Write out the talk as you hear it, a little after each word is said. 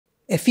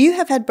If you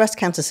have had breast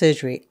cancer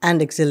surgery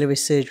and axillary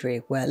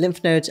surgery where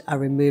lymph nodes are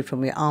removed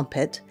from your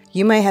armpit,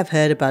 you may have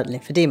heard about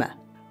lymphedema.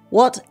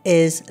 What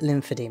is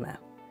lymphedema?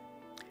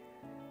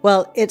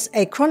 Well, it's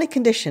a chronic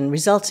condition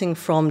resulting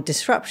from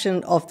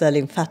disruption of the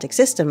lymphatic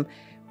system,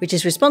 which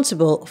is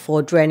responsible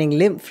for draining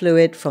lymph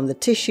fluid from the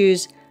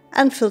tissues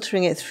and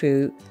filtering it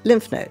through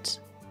lymph nodes.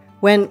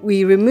 When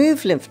we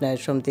remove lymph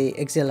nodes from the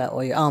axilla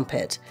or your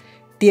armpit,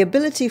 the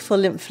ability for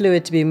lymph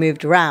fluid to be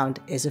moved around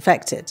is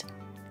affected.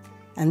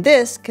 And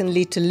this can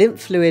lead to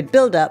lymph fluid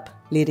buildup,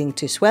 leading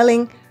to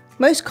swelling,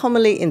 most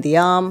commonly in the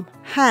arm,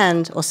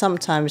 hand, or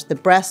sometimes the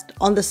breast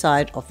on the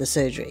side of the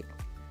surgery.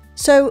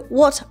 So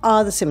what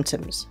are the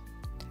symptoms?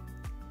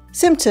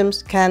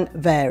 Symptoms can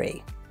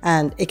vary,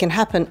 and it can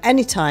happen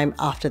anytime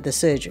after the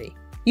surgery,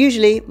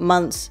 usually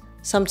months,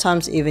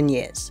 sometimes even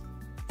years.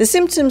 The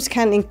symptoms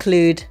can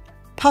include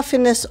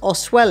puffiness or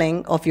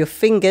swelling of your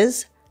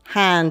fingers,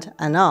 hand,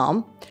 and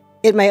arm.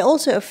 It may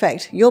also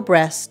affect your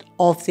breast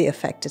of the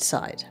affected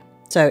side.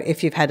 So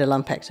if you've had a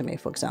lumpectomy,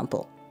 for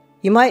example,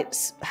 you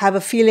might have a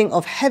feeling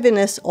of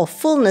heaviness or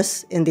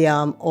fullness in the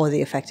arm or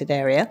the affected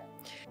area.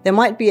 There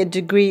might be a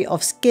degree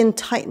of skin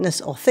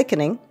tightness or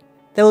thickening.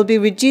 There will be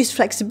reduced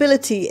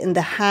flexibility in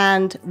the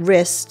hand,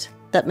 wrist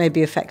that may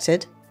be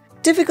affected.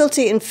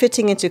 Difficulty in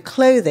fitting into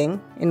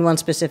clothing in one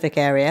specific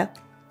area.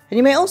 And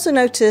you may also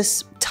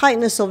notice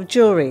tightness of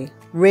jewelry,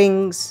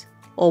 rings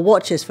or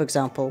watches, for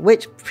example,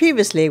 which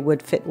previously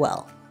would fit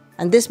well.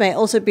 And this may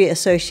also be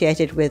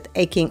associated with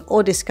aching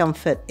or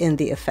discomfort in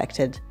the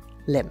affected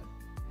limb.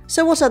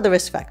 So what are the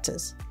risk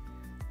factors?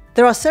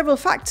 There are several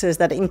factors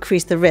that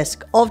increase the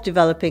risk of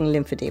developing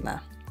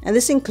lymphedema, and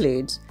this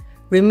includes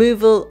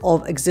removal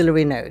of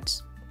axillary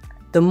nodes.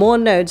 The more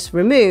nodes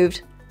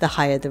removed, the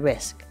higher the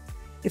risk.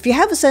 If you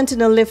have a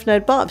sentinel lymph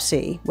node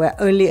biopsy where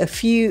only a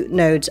few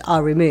nodes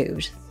are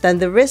removed, then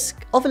the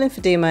risk of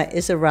lymphedema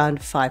is around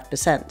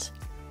 5%.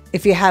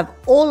 If you have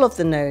all of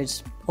the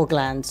nodes or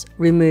glands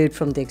removed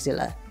from the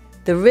axilla,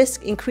 the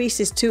risk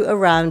increases to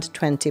around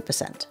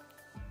 20%.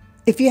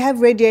 If you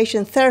have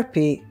radiation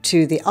therapy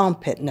to the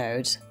armpit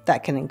nodes,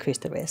 that can increase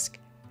the risk.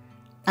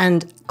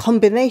 And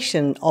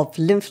combination of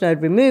lymph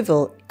node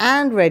removal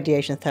and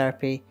radiation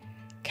therapy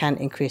can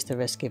increase the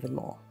risk even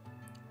more.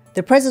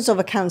 The presence of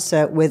a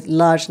cancer with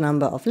large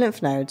number of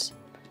lymph nodes,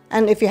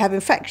 and if you have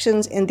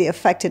infections in the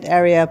affected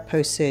area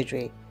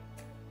post-surgery,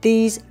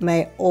 these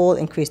may all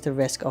increase the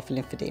risk of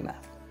lymphedema.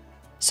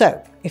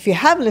 So, if you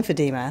have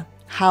lymphedema,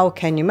 how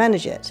can you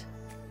manage it?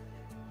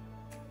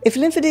 If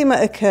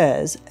lymphedema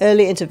occurs,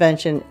 early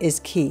intervention is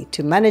key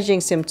to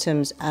managing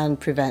symptoms and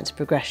prevent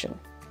progression.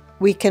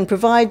 We can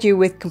provide you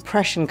with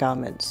compression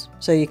garments,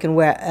 so you can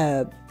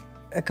wear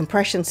a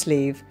compression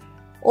sleeve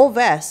or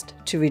vest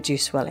to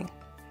reduce swelling.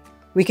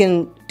 We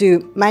can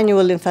do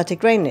manual lymphatic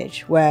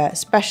drainage, where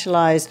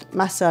specialized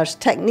massage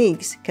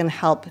techniques can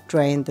help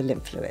drain the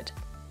lymph fluid.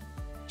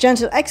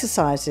 Gentle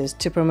exercises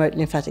to promote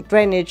lymphatic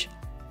drainage,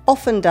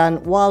 often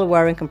done while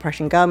wearing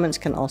compression garments,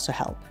 can also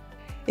help.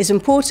 It's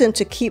important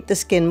to keep the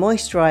skin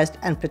moisturized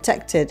and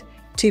protected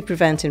to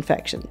prevent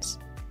infections.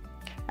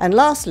 And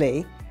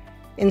lastly,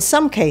 in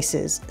some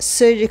cases,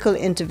 surgical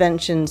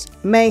interventions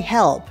may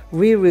help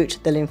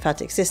reroute the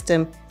lymphatic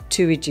system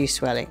to reduce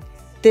swelling.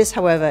 This,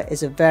 however,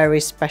 is a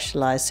very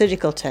specialized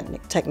surgical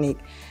technique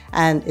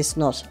and is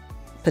not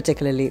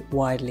particularly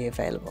widely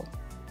available.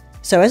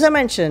 So as I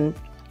mentioned,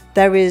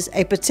 there is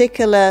a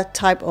particular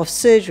type of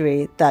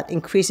surgery that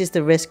increases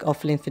the risk of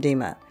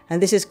lymphedema,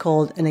 and this is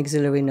called an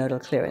axillary nodal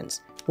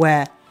clearance,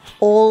 where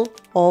all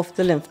of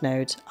the lymph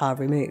nodes are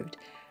removed.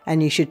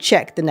 And you should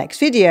check the next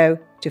video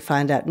to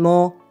find out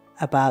more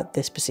about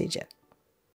this procedure.